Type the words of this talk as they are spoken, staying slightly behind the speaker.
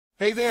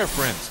Hey there,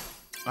 friends.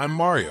 I'm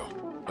Mario,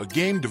 a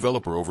game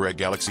developer over at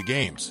Galaxy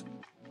Games.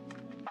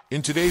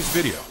 In today's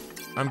video,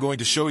 I'm going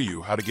to show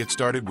you how to get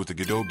started with the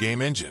Godot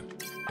game engine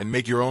and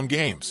make your own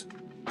games.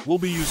 We'll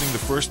be using the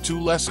first two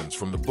lessons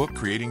from the book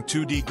Creating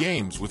 2D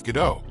Games with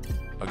Godot,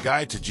 a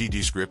guide to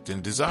GDScript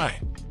and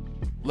design.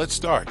 Let's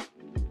start.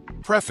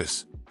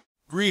 Preface.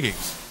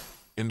 Greetings.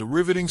 In the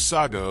riveting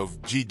saga of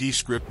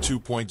GDScript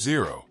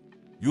 2.0,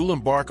 you'll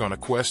embark on a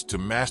quest to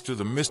master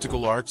the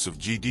mystical arts of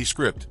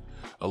GDScript,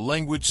 a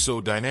language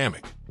so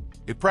dynamic,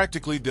 it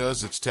practically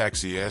does its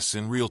taxis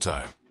in real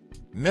time.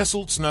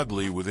 Nestled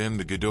snugly within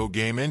the Godot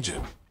game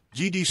engine,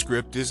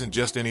 GDScript isn't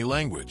just any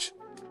language.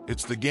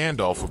 It's the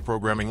Gandalf of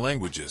programming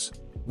languages,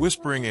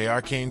 whispering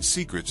arcane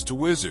secrets to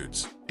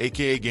wizards,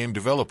 aka game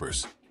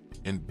developers,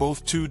 in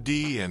both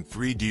 2D and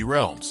 3D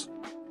realms,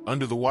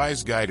 under the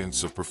wise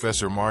guidance of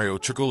Professor Marijo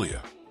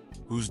Trkulja,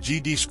 whose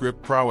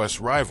GDScript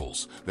prowess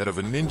rivals that of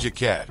a ninja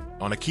cat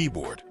on a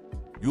keyboard.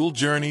 You'll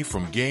journey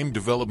from game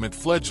development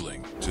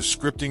fledgling to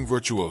scripting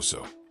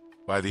virtuoso.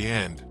 By the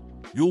end,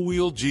 you'll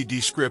wield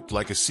GDScript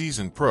like a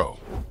seasoned pro,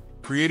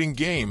 creating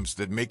games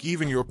that make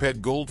even your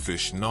pet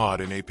goldfish nod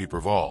in AP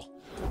Proval,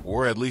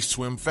 or at least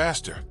swim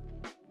faster.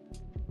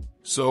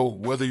 So,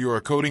 whether you're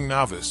a coding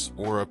novice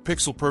or a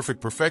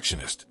pixel-perfect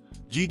perfectionist,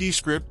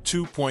 GDScript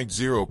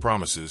 2.0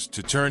 promises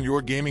to turn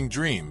your gaming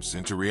dreams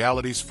into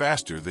realities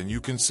faster than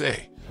you can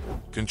say,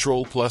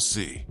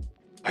 Ctrl+Z.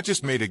 I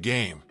just made a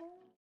game.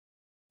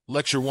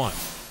 Lecture 1.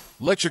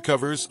 Lecture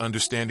covers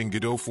Understanding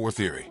Godot 4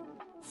 Theory,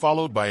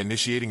 followed by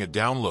initiating a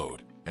download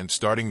and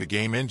starting the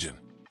game engine.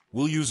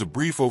 We'll use a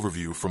brief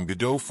overview from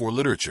Godot 4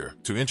 literature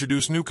to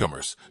introduce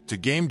newcomers to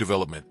game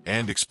development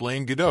and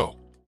explain Godot.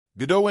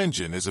 Godot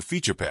Engine is a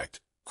feature-packed,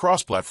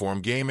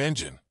 cross-platform game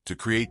engine to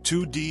create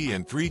 2D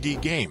and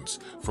 3D games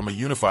from a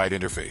unified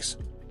interface.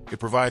 It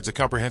provides a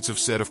comprehensive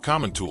set of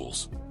common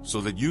tools so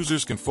that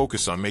users can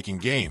focus on making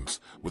games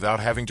without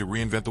having to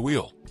reinvent the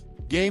wheel.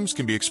 Games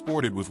can be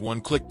exported with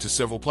one click to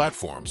several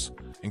platforms,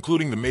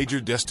 including the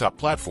major desktop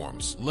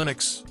platforms,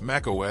 Linux,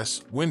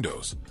 macOS,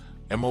 Windows,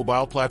 and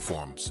mobile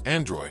platforms,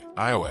 Android,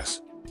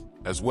 iOS,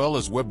 as well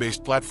as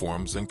web-based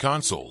platforms and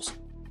consoles.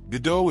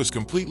 Godot is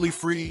completely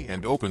free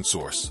and open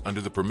source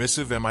under the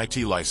permissive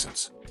MIT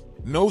license.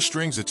 No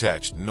strings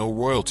attached, no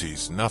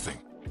royalties,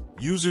 nothing.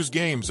 Users'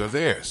 games are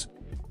theirs,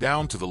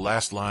 down to the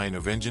last line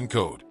of engine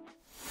code.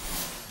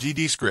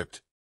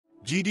 GDScript.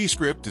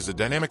 GDScript is a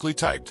dynamically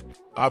typed,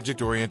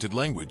 object-oriented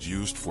language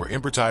used for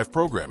imperative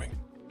programming,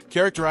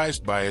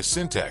 characterized by a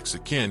syntax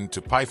akin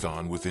to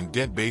Python with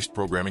indent-based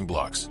programming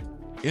blocks.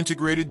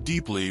 Integrated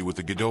deeply with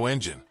the Godot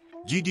engine,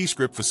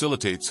 GDScript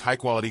facilitates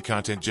high-quality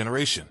content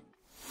generation.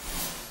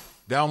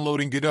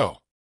 Downloading Godot.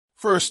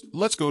 First,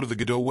 let's go to the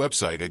Godot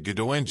website at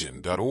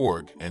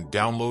godotengine.org and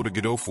download a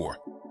Godot 4.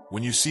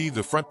 When you see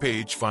the front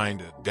page,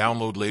 find a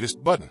Download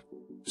Latest button.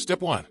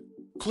 Step 1.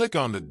 Click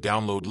on the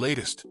Download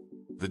Latest.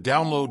 The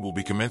download will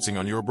be commencing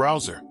on your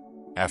browser.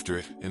 After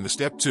it, in the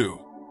Step 2,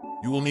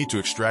 you will need to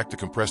extract the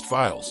compressed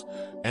files,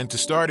 and to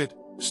start it,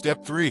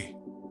 Step 3,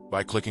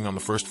 by clicking on the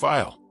first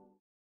file.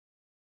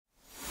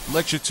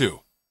 Lecture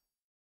 2.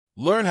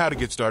 Learn how to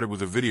get started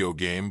with a video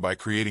game by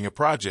creating a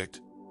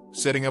project,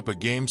 setting up a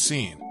game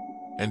scene,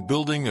 and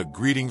building a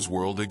Greetings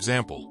World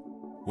example.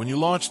 When you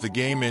launch the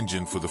game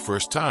engine for the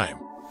first time,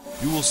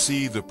 you will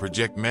see the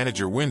Project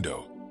Manager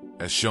window,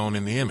 as shown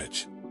in the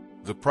image.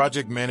 The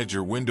Project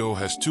Manager window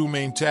has two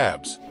main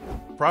tabs,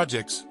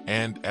 Projects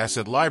and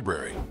Asset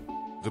Library.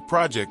 The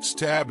Projects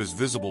tab is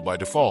visible by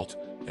default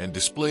and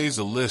displays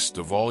a list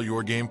of all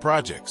your game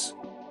projects.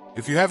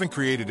 If you haven't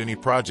created any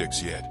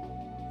projects yet,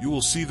 you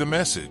will see the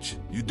message,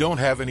 "You don't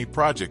have any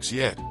projects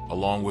yet,"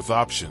 along with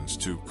options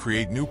to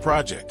create new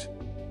project,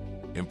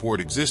 import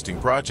existing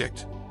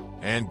project,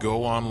 and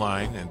go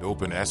online and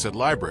open Asset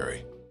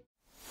Library.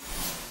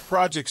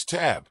 Projects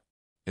tab.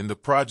 In the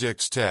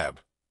Projects tab,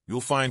 you'll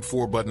find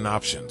 4 button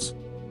options,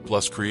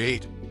 plus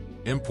Create,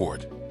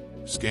 Import,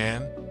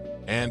 Scan,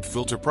 and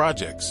Filter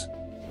projects.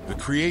 The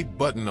Create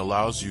button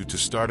allows you to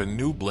start a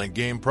new blank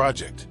game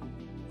project.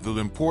 The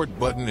Import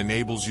button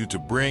enables you to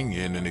bring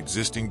in an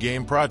existing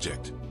game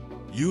project.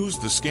 Use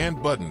the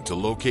Scan button to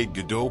locate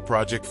Godot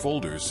project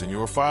folders in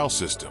your file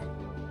system.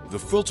 The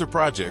Filter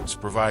projects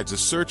provides a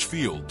search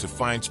field to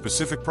find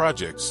specific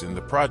projects in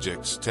the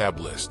Projects tab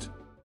list.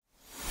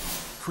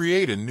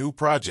 Create a new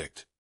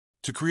project.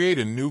 To create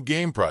a new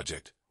game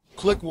project,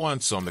 click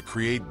once on the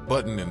Create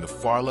button in the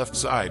far left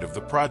side of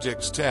the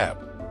Projects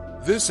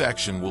tab. This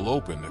action will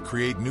open a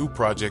Create New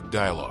Project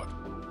dialog.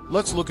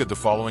 Let's look at the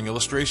following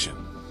illustration.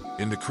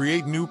 In the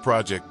Create New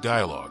Project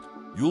dialog,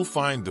 you'll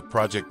find the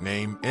project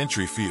name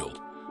entry field,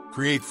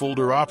 Create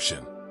Folder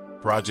option,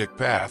 Project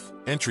Path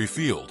entry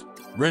field,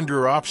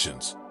 Renderer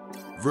options,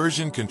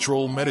 Version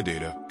Control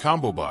metadata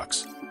combo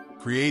box,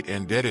 Create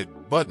and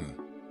Edit button,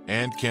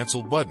 and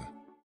Cancel button.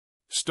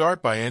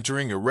 Start by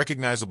entering a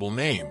recognizable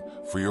name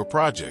for your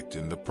project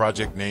in the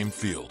Project Name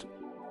field.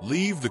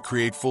 Leave the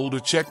Create Folder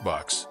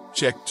checkbox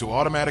checked to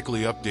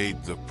automatically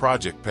update the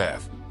project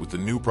path with the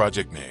new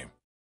project name.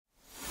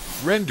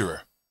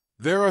 Renderer.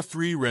 There are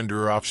 3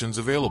 renderer options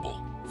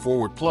available: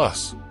 Forward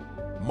Plus,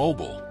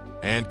 Mobile,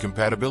 and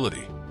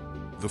Compatibility.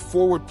 The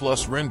Forward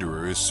Plus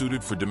renderer is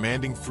suited for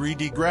demanding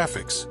 3D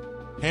graphics,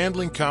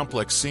 handling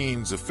complex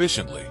scenes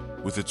efficiently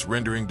with its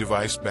rendering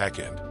device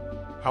backend.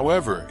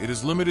 However, it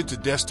is limited to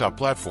desktop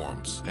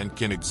platforms and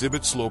can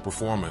exhibit slow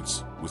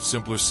performance with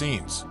simpler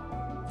scenes.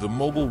 The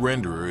mobile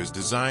renderer is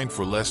designed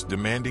for less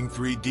demanding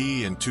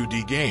 3D and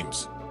 2D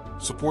games,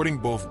 supporting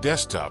both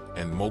desktop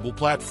and mobile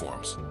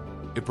platforms.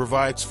 It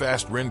provides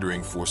fast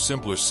rendering for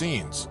simpler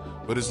scenes,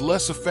 but is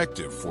less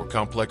effective for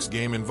complex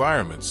game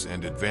environments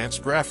and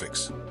advanced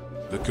graphics.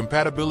 The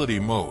compatibility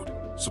mode,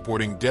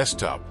 supporting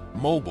desktop,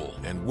 mobile,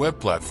 and web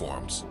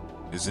platforms,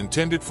 is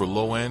intended for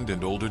low-end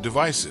and older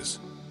devices.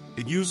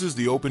 It uses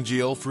the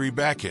OpenGL3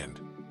 backend,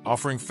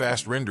 offering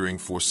fast rendering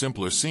for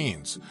simpler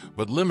scenes,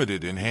 but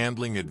limited in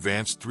handling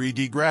advanced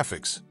 3D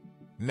graphics.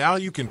 Now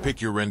you can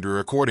pick your renderer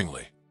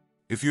accordingly.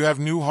 If you have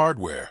new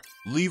hardware,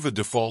 leave a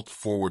default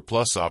Forward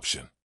Plus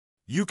option.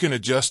 You can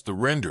adjust the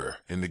renderer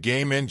in the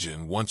game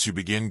engine once you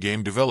begin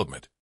game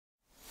development.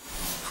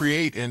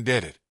 Create and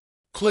edit.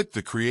 Click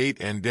the Create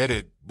and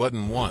Edit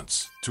button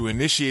once to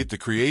initiate the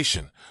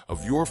creation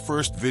of your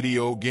first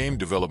video game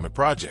development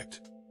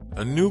project.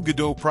 A new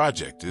Godot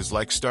project is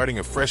like starting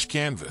a fresh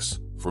canvas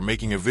for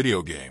making a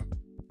video game.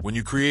 When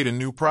you create a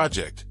new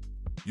project,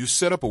 you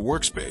set up a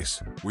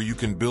workspace where you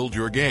can build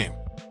your game.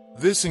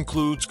 This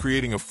includes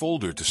creating a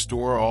folder to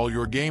store all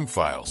your game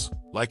files,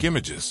 like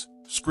images,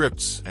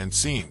 scripts, and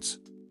scenes.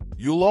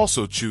 You'll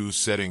also choose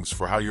settings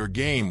for how your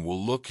game will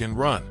look and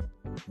run.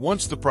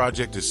 Once the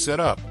project is set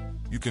up,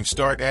 you can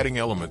start adding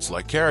elements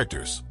like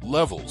characters,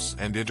 levels,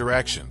 and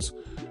interactions,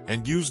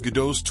 and use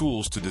Godot's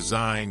tools to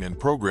design and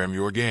program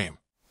your game.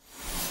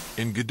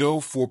 In Godot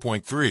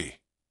 4.3,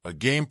 a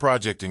game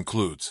project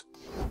includes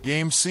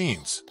game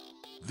scenes.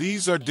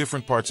 These are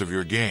different parts of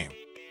your game,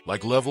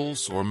 like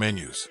levels or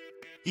menus.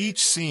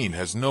 Each scene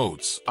has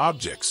nodes,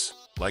 objects,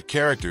 like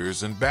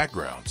characters and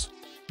backgrounds,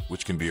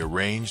 which can be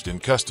arranged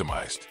and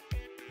customized.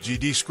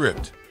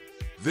 GDScript.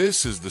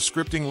 This is the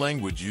scripting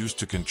language used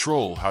to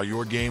control how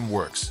your game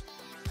works.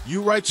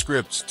 You write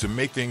scripts to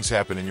make things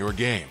happen in your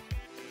game,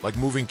 like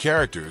moving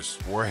characters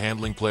or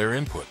handling player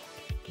input.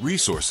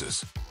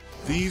 Resources.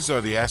 These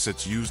are the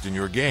assets used in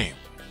your game,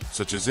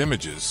 such as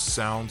images,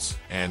 sounds,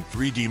 and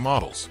 3D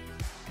models.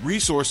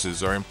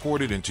 Resources are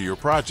imported into your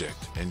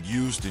project and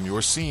used in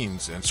your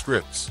scenes and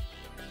scripts.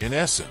 In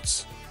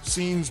essence,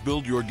 scenes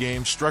build your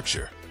game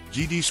structure,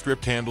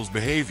 GDScript handles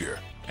behavior,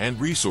 and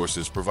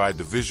resources provide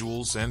the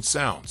visuals and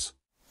sounds.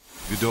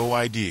 Godot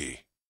IDE.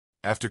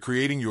 After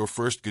creating your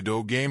first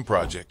Godot game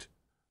project,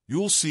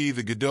 you'll see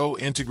the Godot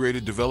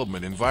Integrated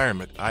Development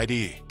Environment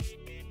IDE.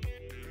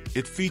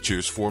 It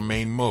features 4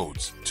 main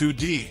modes: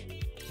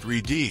 2D,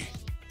 3D,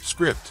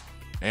 script,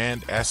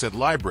 and asset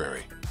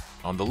library.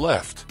 On the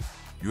left,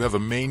 you have a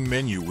main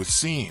menu with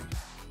scene,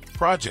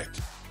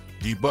 project,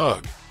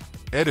 debug,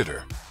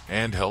 editor,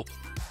 and help.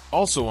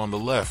 Also on the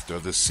left are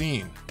the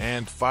scene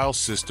and file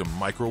system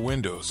micro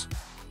windows.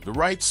 The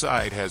right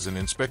side has an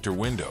inspector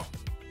window.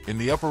 In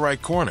the upper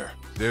right corner,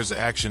 there's an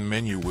action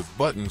menu with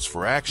buttons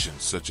for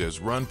actions such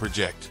as run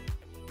project,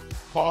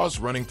 pause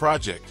running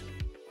project,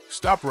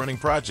 stop running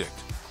project,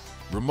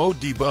 remote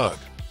debug,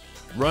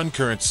 run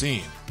current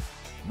scene,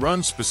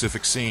 run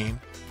specific scene,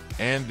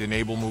 and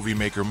enable movie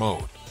maker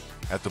mode.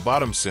 At the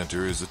bottom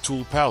center is a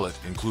tool palette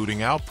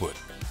including output,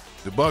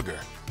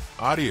 debugger,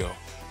 audio,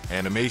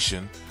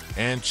 animation,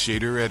 and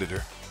shader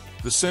editor.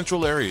 The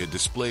central area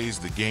displays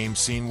the game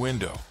scene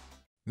window.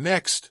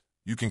 Next,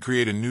 you can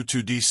create a new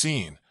 2D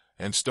scene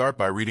and start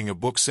by reading a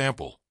book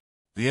sample.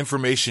 The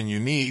information you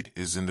need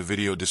is in the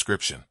video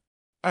description.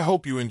 I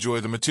hope you enjoy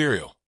the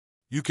material.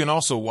 You can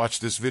also watch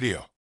this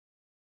video